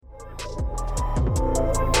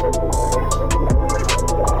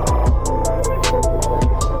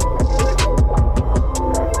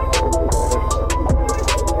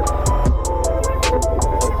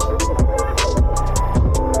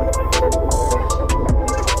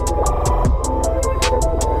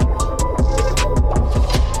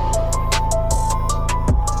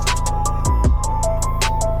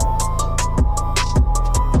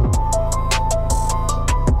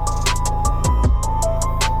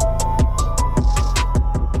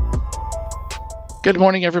Good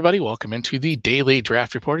morning, everybody. Welcome into the Daily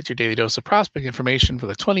Draft Report. It's your daily dose of prospect information for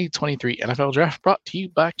the 2023 NFL Draft, brought to you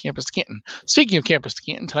by Campus Canton. Speaking of Campus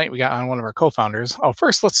Canton, tonight we got on one of our co-founders. Oh,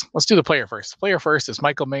 first let's do the player first. The player first is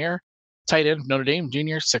Michael Mayer, tight end, Notre Dame,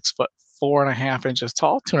 junior, 6'4.5"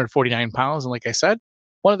 tall, 249 pounds, and like I said,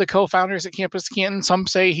 one of the co-founders at Campus Canton. Some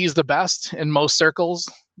say he's the best in most circles.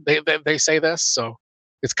 They say this, so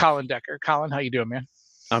it's Colin Decker. Colin, how you doing, man?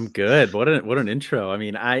 I'm good. What an intro. I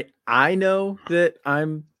mean, I know that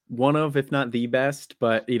I'm one of, if not the best,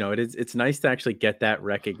 but it's nice to actually get that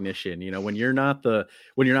recognition. When you're not the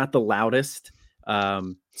loudest,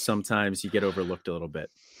 sometimes you get overlooked a little bit.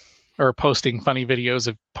 Or posting funny videos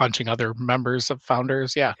of punching other members of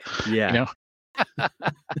founders. Yeah. Yeah.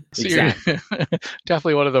 So Exactly. you're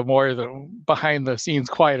definitely one of the behind the scenes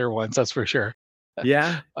quieter ones, that's for sure.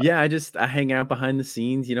 Yeah. I hang out behind the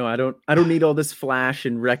scenes. I don't need all this flash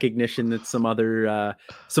and recognition that some other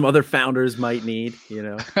founders might need,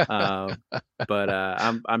 but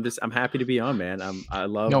I'm happy to be on, man. I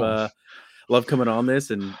No. love coming on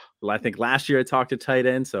this, and I think last year I talked to tight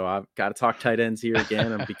ends, so I've got to talk tight ends here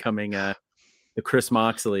again. I'm becoming the Chris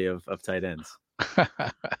Moxley of tight ends.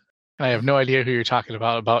 I have no idea who you're talking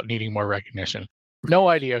about needing more recognition. No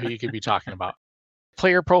idea who you could be talking about.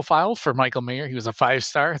 Player profile for Michael Mayer. He was a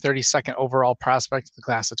 5-star, 32nd overall prospect in the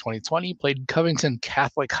class of 2020. Played Covington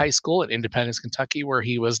Catholic High School at Independence, Kentucky, where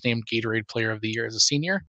he was named Gatorade Player of the Year as a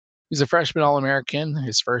senior. He's a freshman All-American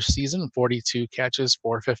his first season, 42 catches,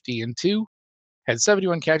 450 and 2. Had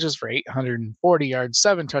 71 catches for 840 yards,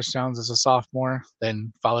 7 touchdowns as a sophomore.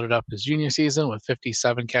 Then followed it up his junior season with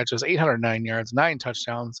 57 catches, 809 yards, 9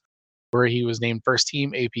 touchdowns, where he was named first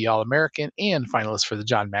team AP All-American and finalist for the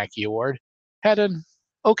John Mackey Award. Had an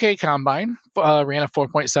okay combine, ran a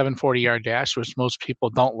 4.7 40-yard dash, which most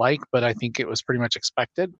people don't like, but I think it was pretty much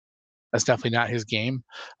expected. That's definitely not his game.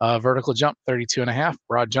 Vertical jump, 32.5.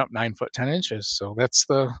 Broad jump, 9 foot 10 inches. So that's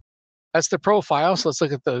the profile. So let's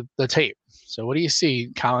look at the tape. So what do you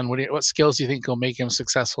see, Colin? What skills do you think will make him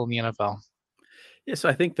successful in the NFL? Yeah, so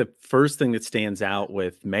I think the first thing that stands out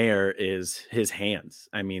with Mayer is his hands.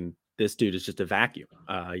 I mean, this dude is just a vacuum.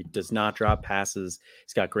 He does not drop passes.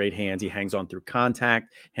 He's got great hands. He hangs on through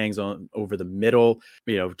contact, hangs on over the middle.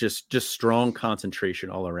 Just strong concentration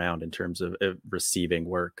all around in terms of receiving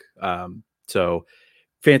work. So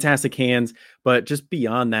fantastic hands, but just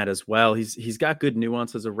beyond that as well, he's got good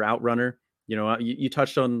nuance as a route runner. You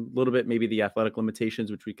touched on a little bit, maybe the athletic limitations,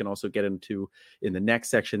 which we can also get into in the next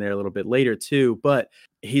section there a little bit later too. But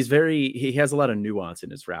he has a lot of nuance in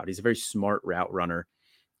his route. He's a very smart route runner.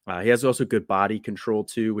 He has also good body control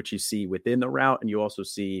too, which you see within the route. And you also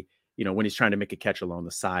see, when he's trying to make a catch along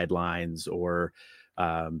the sidelines or,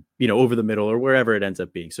 over the middle or wherever it ends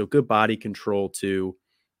up being. So good body control too.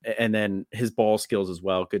 And then his ball skills as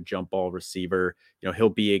well. Good jump ball receiver. He'll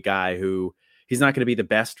be a guy who, he's not going to be the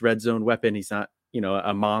best red zone weapon. He's not,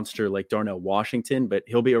 a monster like Darnell Washington, but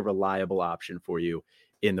he'll be a reliable option for you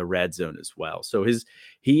in the red zone as well. So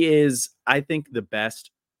he is, I think, the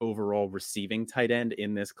best overall receiving tight end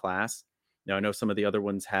in this class. Now, I know some of the other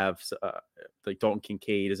ones have, like Dalton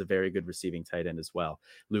Kincaid is a very good receiving tight end as well.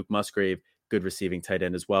 Luke Musgrave, good receiving tight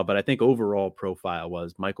end as well. But I think overall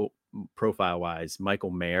profile-wise, Michael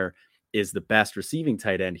Mayer is the best receiving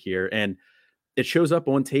tight end here. And it shows up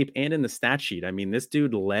on tape and in the stat sheet. I mean, this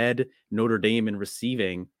dude led Notre Dame in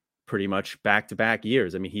receiving pretty much back-to-back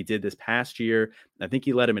years. I mean, he did this past year. I think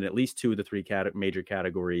he led him in at least 2 of the 3 major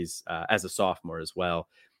categories as a sophomore as well.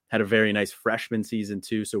 Had a very nice freshman season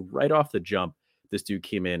too. So right off the jump, this dude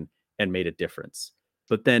came in and made a difference.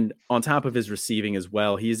 But then on top of his receiving as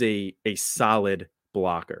well, he's a solid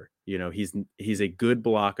blocker. He's a good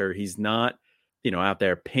blocker. He's not, out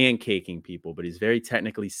there pancaking people, but he's very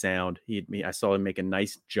technically sound. I saw him make a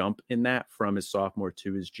nice jump in that from his sophomore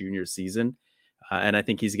to his junior season. And I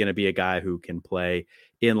think he's going to be a guy who can play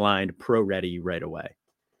inline pro ready right away.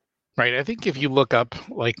 Right. I think if you look up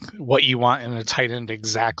like what you want in a tight end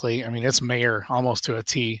exactly, I mean, it's Mayer almost to a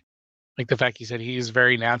T. Like the fact he said he's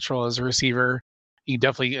very natural as a receiver. He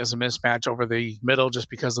definitely is a mismatch over the middle just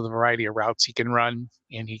because of the variety of routes he can run,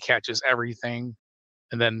 and he catches everything.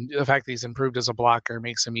 And then the fact that he's improved as a blocker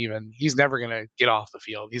makes him he's never going to get off the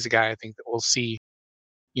field. He's a guy I think that we'll see,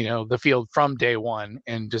 the field from day one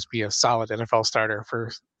and just be a solid NFL starter for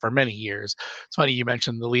many years. It's funny you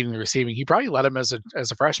mentioned the leading the receiving. He probably led him as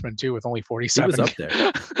a freshman too, with only 47. He was up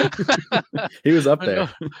there. He was up there.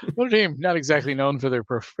 Notre Dame not exactly known for their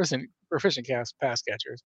proficient pass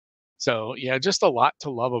catchers. So yeah, just a lot to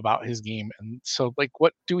love about his game. And so, like,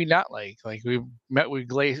 what do we not like? Like we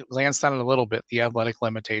glanced on it a little bit, the athletic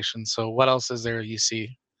limitations. So what else is there you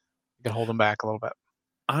see you can hold him back a little bit?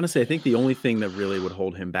 Honestly, I think the only thing that really would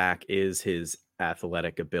hold him back is his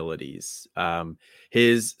athletic abilities.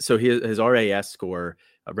 His RAS score,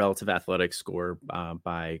 a relative athletic score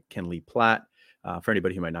by Ken Lee Platt. For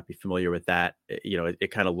anybody who might not be familiar with that,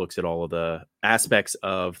 it kind of looks at all of the aspects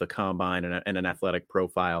of the combine and an athletic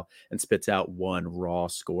profile and spits out one raw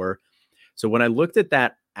score. So when I looked at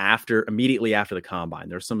that immediately after the combine,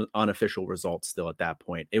 there's some unofficial results still at that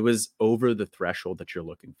point. It was over the threshold that you're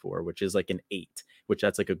looking for, which is like an 8, which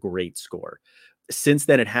that's like a great score. Since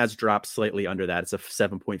then, it has dropped slightly under that. It's a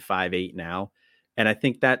 7.58 now. And I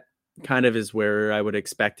think that kind of is where I would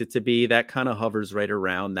expect it to be. That kind of hovers right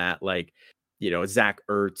around that, like, Zach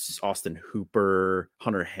Ertz, Austin Hooper,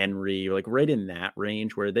 Hunter Henry, like right in that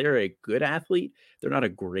range where they're a good athlete. They're not a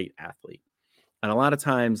great athlete. And a lot of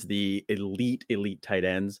times the elite tight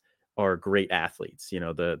ends are great athletes.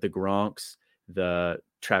 The Gronks, the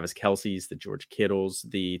Travis Kelce's, the George Kittles,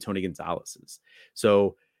 the Tony Gonzalez's.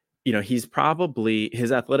 So, his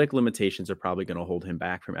athletic limitations are probably going to hold him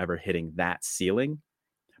back from ever hitting that ceiling.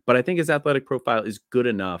 But I think his athletic profile is good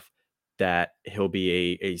enough that he'll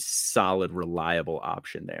be a solid, reliable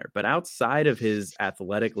option there. But outside of his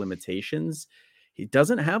athletic limitations, he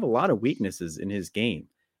doesn't have a lot of weaknesses in his game.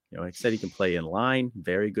 Like I said, he can play in line,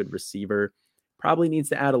 very good receiver. Probably needs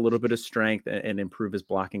to add a little bit of strength and improve his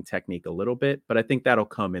blocking technique a little bit, but I think that'll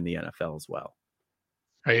come in the NFL as well.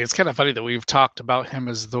 Right, it's kind of funny that we've talked about him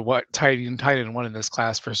as the tight end one in this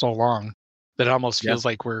class for so long that it almost Yeah. feels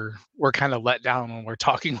like we're kind of let down when we're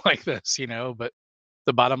talking like this, But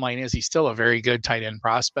the bottom line is he's still a very good tight end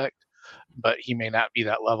prospect, but he may not be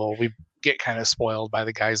that level. We get kind of spoiled by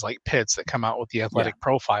the guys like Pitts that come out with the Yeah. athletic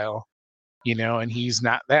profile, and he's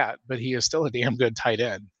not that, but he is still a damn good tight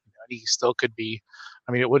end. He still could be.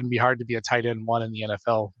 I mean, it wouldn't be hard to be a tight end one in the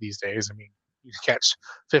NFL these days. I mean, you catch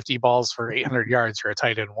 50 balls for 800 yards for a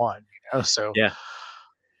tight end one, So, Yeah.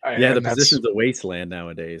 Yeah. The and that's position's a wasteland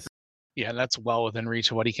nowadays. yeah, that's well within reach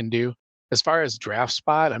of what he can do. As far as draft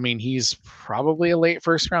spot, I mean, he's probably a late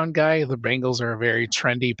first round guy. The Bengals are a very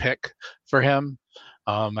trendy pick for him.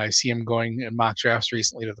 I see him going in mock drafts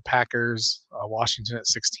recently to the Packers, Washington at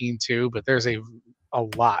 16 too. But there's a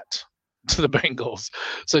lot to the Bengals.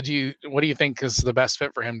 So what do you think is the best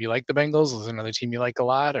fit for him? Do you like the Bengals? Is there another team you like a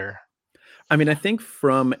lot, or? I mean, I think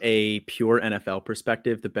from a pure NFL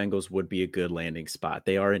perspective, the Bengals would be a good landing spot.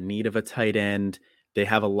 They are in need of a tight end. They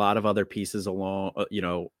have a lot of other pieces along,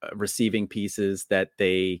 receiving pieces that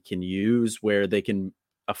they can use where they can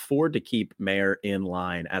afford to keep Mayer in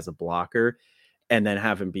line as a blocker and then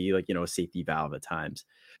have him be like, a safety valve at times.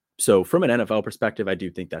 So from an NFL perspective, I do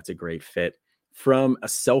think that's a great fit. From a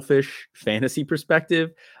selfish fantasy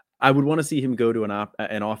perspective, I would want to see him go to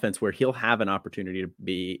an offense where he'll have an opportunity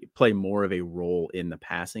to play more of a role in the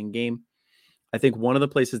passing game. I think one of the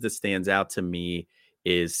places that stands out to me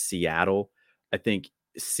is Seattle. I think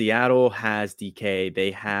Seattle has DK.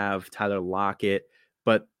 They have Tyler Lockett,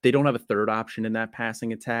 but they don't have a third option in that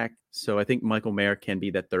passing attack. So I think Michael Mayer can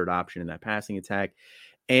be that third option in that passing attack.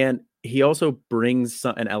 And he also brings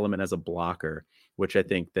an element as a blocker, which I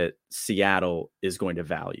think that Seattle is going to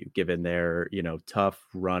value given their, tough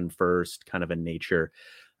run first kind of a nature.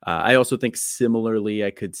 I also think similarly, I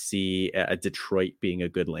could see a Detroit being a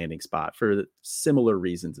good landing spot for similar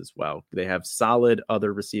reasons as well. They have solid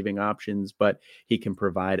other receiving options, but he can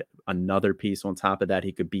provide another piece on top of that.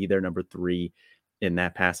 He could be their number 3 in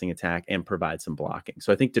that passing attack and provide some blocking.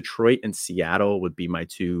 So I think Detroit and Seattle would be my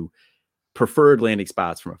 2 preferred landing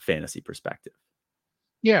spots from a fantasy perspective.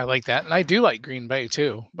 Yeah, I like that. And I do like Green Bay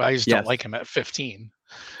too, but I just don't Yes. like him at 15.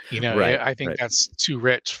 Right. I think that's too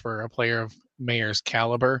rich for a player of Mayer's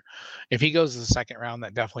caliber. If he goes to the second round,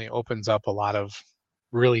 that definitely opens up a lot of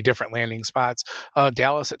really different landing spots.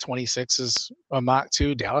 Dallas at 26 is a mock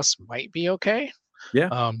too. Dallas might be okay.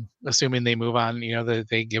 Yeah. Assuming they move on, that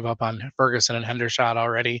they give up on Ferguson and Hendershot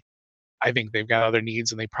already. I think they've got other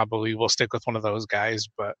needs and they probably will stick with one of those guys.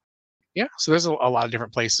 But yeah, so there's a lot of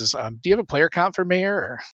different places. Do you have a player count for Mayer?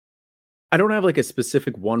 Or? I don't have like a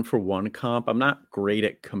specific 1-for-1 comp. I'm not great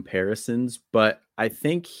at comparisons, but I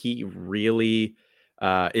think he really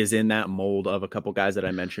is in that mold of a couple guys that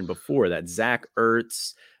I mentioned before. That Zach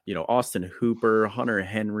Ertz, Austin Hooper, Hunter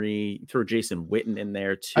Henry, throw Jason Witten in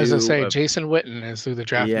there too. I was gonna say Jason Witten is through the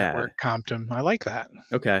draft Yeah. network comped him. I like that.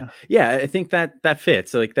 Okay. Yeah, I think that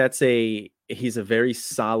fits. Like he's a very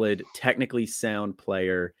solid, technically sound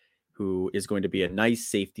player who is going to be a nice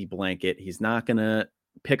safety blanket. He's not going to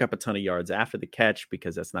pick up a ton of yards after the catch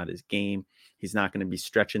because that's not his game. He's not going to be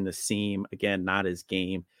stretching the seam. Again, not his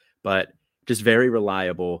game, but just very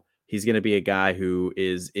reliable. He's going to be a guy who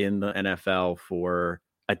is in the NFL for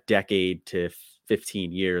a decade to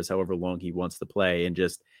 15 years, however long he wants to play, and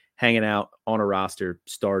just hanging out on a roster,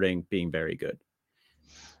 starting, being very good.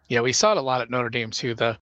 Yeah, we saw it a lot at Notre Dame too.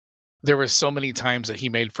 There were so many times that he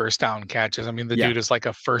made first down catches. I mean, the Yeah. dude is like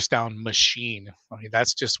a first down machine. I mean,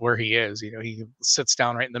 that's just where he is. He sits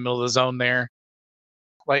down right in the middle of the zone there.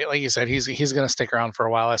 Like you said, he's going to stick around for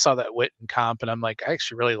a while. I saw that Witten comp, and I'm like, I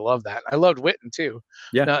actually really love that. I loved Witten too.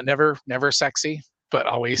 Yeah. No, never sexy, but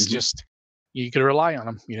always just you could rely on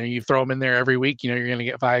him. You throw him in there every week. You're going to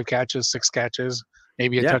get 5 catches, 6 catches,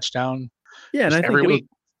 maybe a touchdown. Yeah, and I think every week.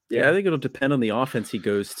 Yeah, I think it'll depend on the offense he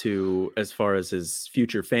goes to as far as his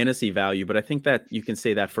future fantasy value. But I think that you can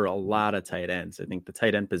say that for a lot of tight ends. I think the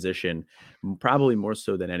tight end position, probably more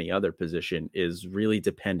so than any other position, is really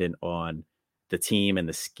dependent on the team and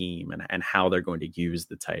the scheme and how they're going to use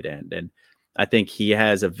the tight end. And I think he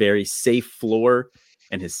has a very safe floor,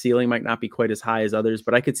 and his ceiling might not be quite as high as others,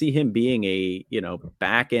 but I could see him being a,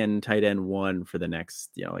 back end tight end 1 for the next,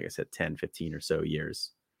 like I said, 10, 15 or so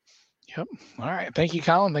years. Yep. All right. Thank you,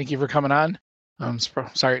 Colin. Thank you for coming on. I'm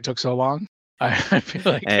sorry it took so long. I feel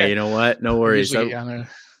like hey, you know what? No worries. I'm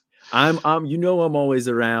I'm always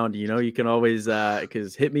around. You can always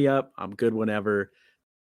because hit me up. I'm good whenever.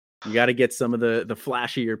 You got to get some of the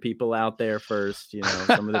flashier people out there first.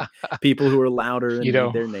 Some of the people who are louder and need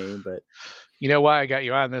their name. But why I got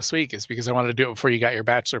you on this week is because I wanted to do it before you got your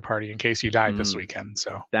bachelor party in case you died this weekend.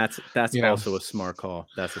 So that's also a smart call.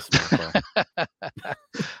 That's a smart call.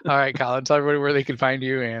 All right, Colin, tell everybody where they can find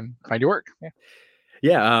you and find your work.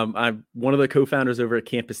 I'm one of the co-founders over at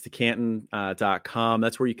campustocanton.com.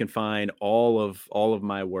 That's where you can find all of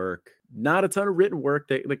my work. Not a ton of written work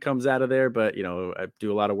that comes out of there, but I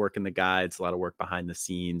do a lot of work in the guides, a lot of work behind the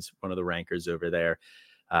scenes, one of the rankers over there.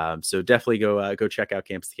 So definitely go check out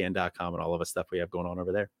campustocanton.com and all of the stuff we have going on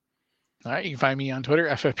over there. All right. You can find me on Twitter,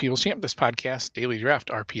 FFPeoplesChamp. This podcast, Daily Draft,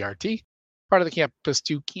 RPRT, part of the Campus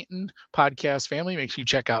to Canton podcast family. Make sure you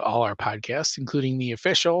check out all our podcasts, including the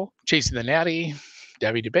official, Chasing the Natty,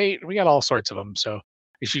 Debbie Debate. We got all sorts of them. So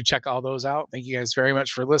you should check all those out. Thank you guys very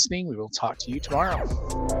much for listening. We will talk to you tomorrow.